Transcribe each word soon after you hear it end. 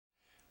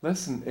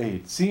Lesson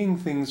 8, seeing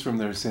things from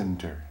their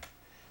center.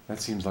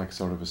 That seems like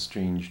sort of a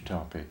strange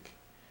topic.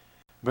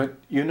 But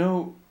you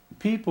know,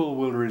 people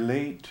will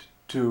relate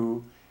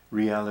to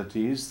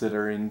realities that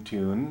are in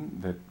tune,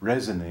 that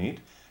resonate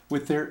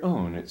with their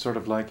own. It's sort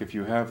of like if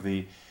you have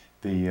the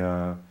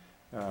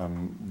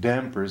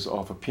dampers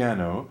off a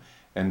piano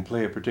and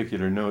play a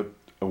particular note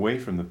away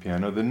from the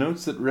piano, the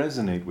notes that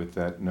resonate with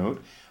that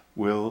note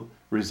will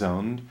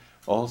resound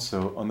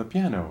also on the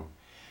piano.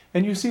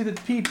 And you see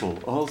that people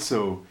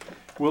also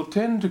will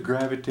tend to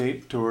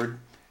gravitate toward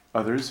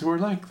others who are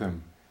like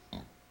them.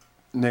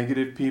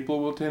 Negative people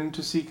will tend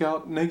to seek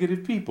out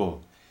negative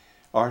people.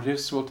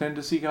 Artists will tend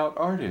to seek out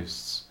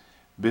artists.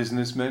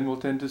 Businessmen will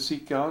tend to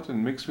seek out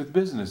and mix with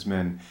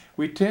businessmen.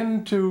 We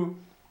tend to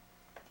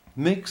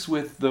mix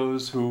with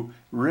those who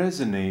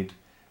resonate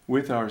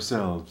with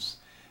ourselves.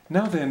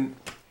 Now then,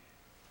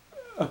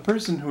 a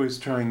person who is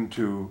trying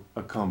to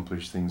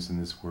accomplish things in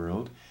this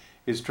world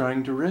is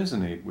trying to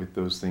resonate with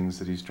those things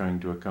that he's trying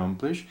to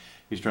accomplish.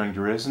 He's trying to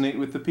resonate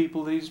with the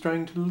people that he's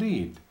trying to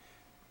lead.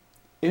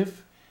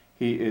 If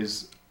he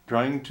is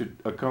trying to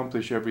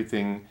accomplish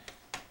everything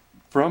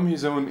from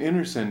his own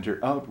inner center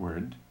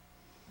outward,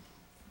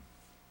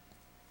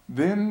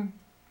 then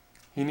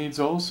he needs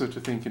also to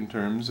think in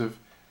terms of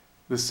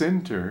the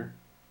center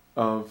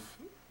of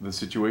the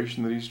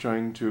situation that he's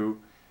trying to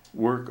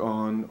work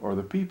on or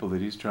the people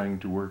that he's trying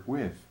to work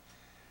with.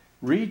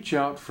 Reach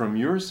out from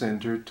your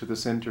center to the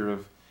center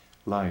of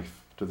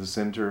life, to the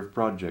center of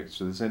projects,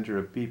 to the center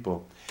of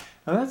people.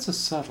 Now that's a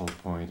subtle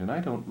point, and I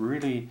don't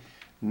really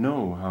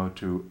know how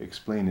to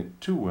explain it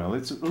too well.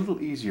 It's a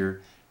little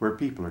easier where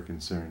people are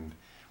concerned.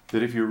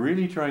 That if you're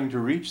really trying to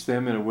reach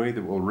them in a way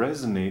that will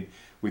resonate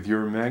with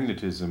your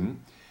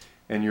magnetism,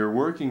 and you're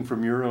working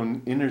from your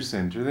own inner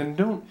center, then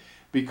don't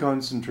be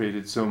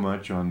concentrated so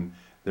much on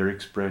their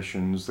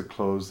expressions, the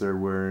clothes they're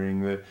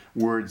wearing, the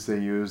words they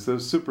use,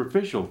 those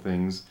superficial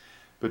things,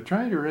 but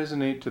try to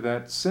resonate to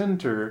that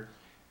center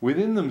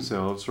within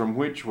themselves from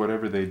which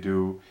whatever they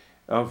do,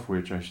 of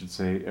which I should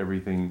say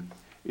everything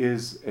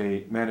is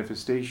a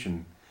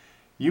manifestation.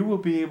 You will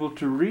be able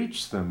to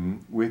reach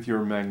them with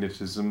your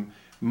magnetism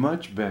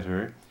much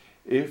better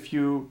if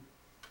you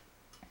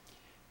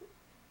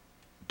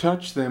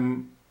touch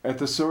them at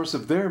the source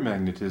of their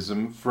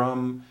magnetism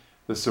from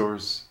the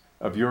source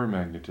of your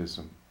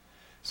magnetism.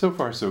 So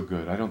far so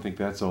good. I don't think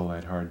that's all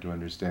that hard to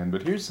understand.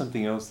 But here's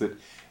something else that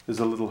is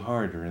a little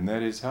harder, and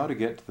that is how to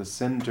get to the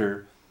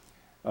center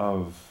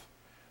of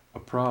a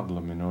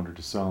problem in order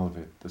to solve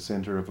it, the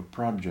center of a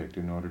project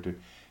in order to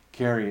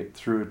carry it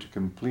through to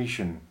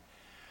completion.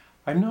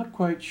 I'm not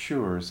quite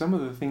sure. Some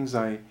of the things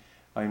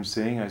I'm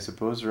saying, I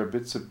suppose, are a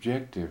bit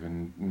subjective,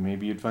 and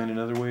maybe you'd find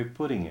another way of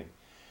putting it.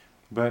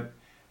 But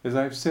as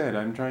I've said,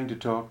 I'm trying to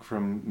talk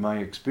from my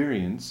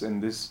experience,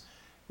 and this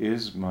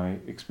is my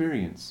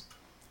experience.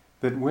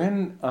 That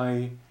when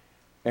I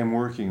am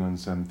working on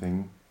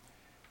something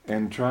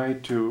and try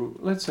to,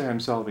 let's say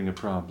I'm solving a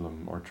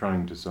problem or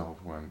trying to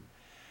solve one,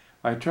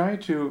 I try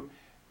to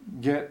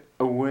get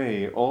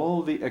away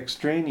all the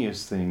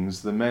extraneous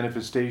things, the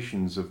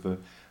manifestations of the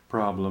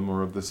problem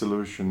or of the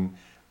solution,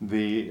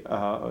 the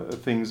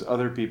things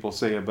other people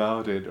say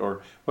about it,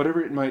 or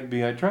whatever it might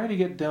be. I try to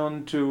get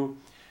down to,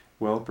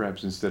 well,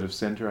 perhaps instead of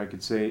center I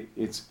could say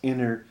its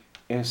inner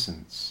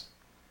essence.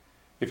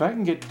 If I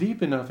can get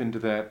deep enough into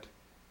that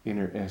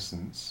inner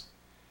essence,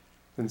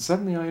 then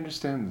suddenly I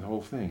understand the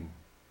whole thing.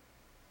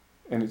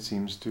 And it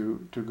seems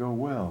to go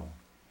well.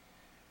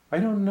 I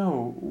don't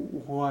know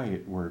why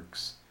it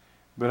works,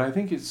 but I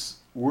think it's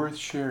worth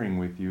sharing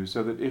with you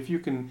so that if you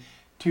can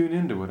tune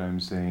into what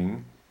I'm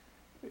saying,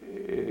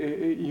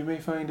 you may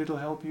find it'll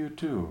help you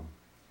too.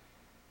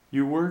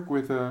 You work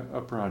with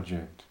a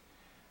project.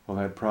 Well,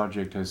 that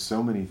project has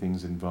so many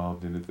things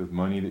involved in it, the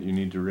money that you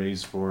need to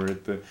raise for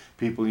it, the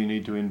people you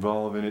need to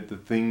involve in it, the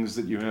things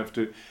that you have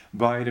to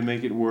buy to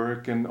make it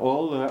work, and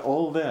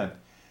all that.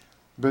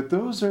 But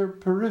those are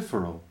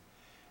peripheral.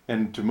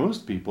 And to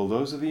most people,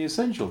 those are the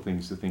essential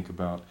things to think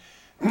about.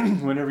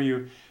 Whenever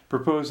you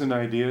propose an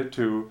idea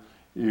to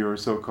your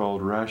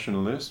so-called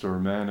rationalist or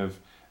man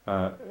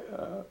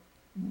of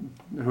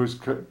who's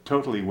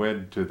totally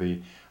wed to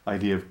the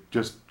idea of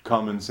just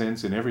common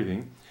sense in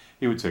everything,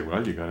 he would say,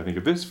 well, you got to think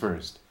of this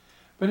first.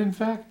 But in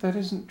fact, that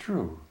isn't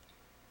true.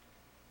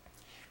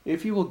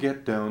 If you will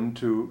get down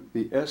to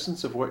the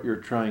essence of what you're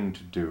trying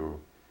to do,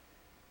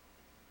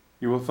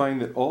 you will find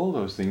that all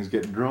those things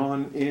get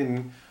drawn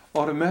in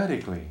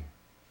automatically.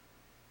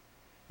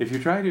 If you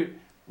try to,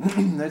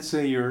 let's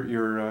say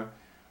you're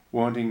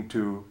wanting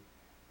to,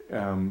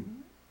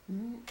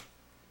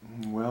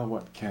 well,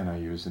 what can I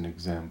use an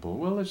example?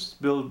 Well, let's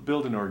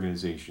build an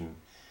organization,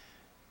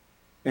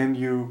 and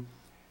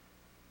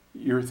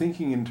you're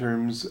thinking in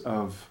terms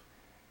of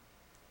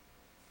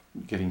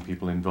getting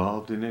people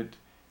involved in it,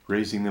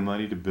 raising the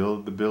money to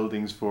build the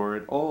buildings for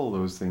it, all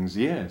those things,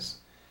 yes.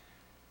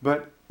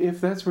 But if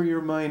that's where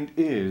your mind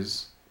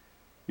is,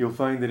 you'll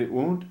find that it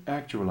won't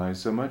actualize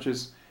so much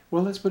as,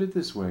 well, let's put it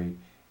this way,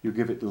 you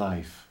give it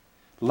life.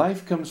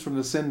 Life comes from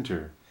the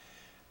center.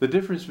 The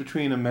difference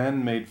between a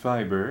man-made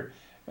fiber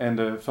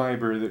and a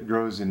fiber that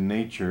grows in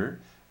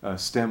nature, a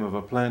stem of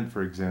a plant,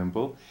 for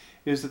example,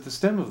 is that the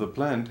stem of the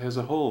plant has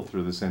a hole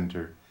through the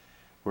center,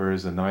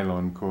 whereas a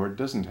nylon cord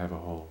doesn't have a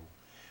hole.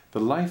 The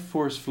life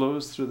force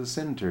flows through the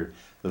center.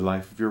 The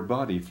life of your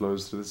body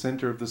flows through the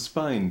center of the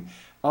spine,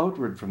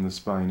 outward from the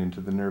spine into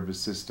the nervous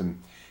system.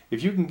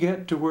 If you can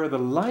get to where the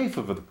life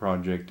of the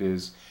project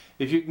is,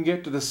 if you can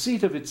get to the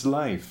seat of its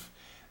life,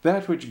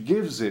 that which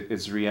gives it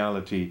its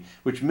reality,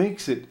 which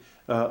makes it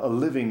a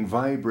living,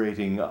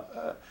 vibrating,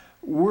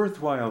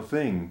 worthwhile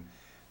thing,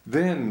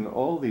 then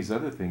all these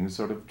other things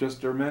sort of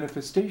just are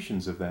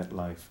manifestations of that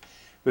life.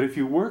 But if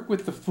you work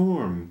with the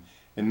form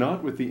and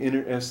not with the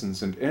inner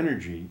essence and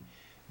energy,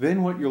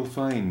 then what you'll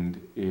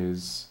find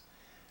is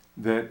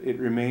that it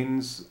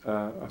remains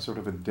a sort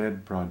of a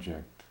dead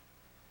project.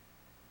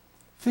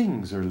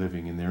 Things are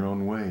living in their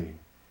own way.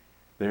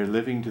 They're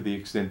living to the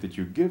extent that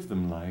you give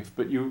them life,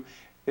 but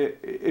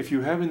if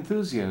you have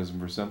enthusiasm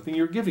for something,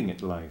 you're giving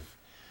it life.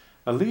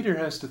 A leader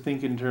has to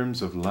think in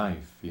terms of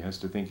life. He has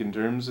to think in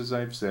terms, as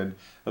I've said,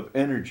 of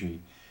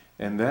energy.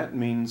 And that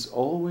means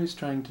always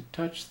trying to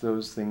touch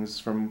those things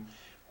from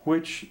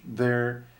which their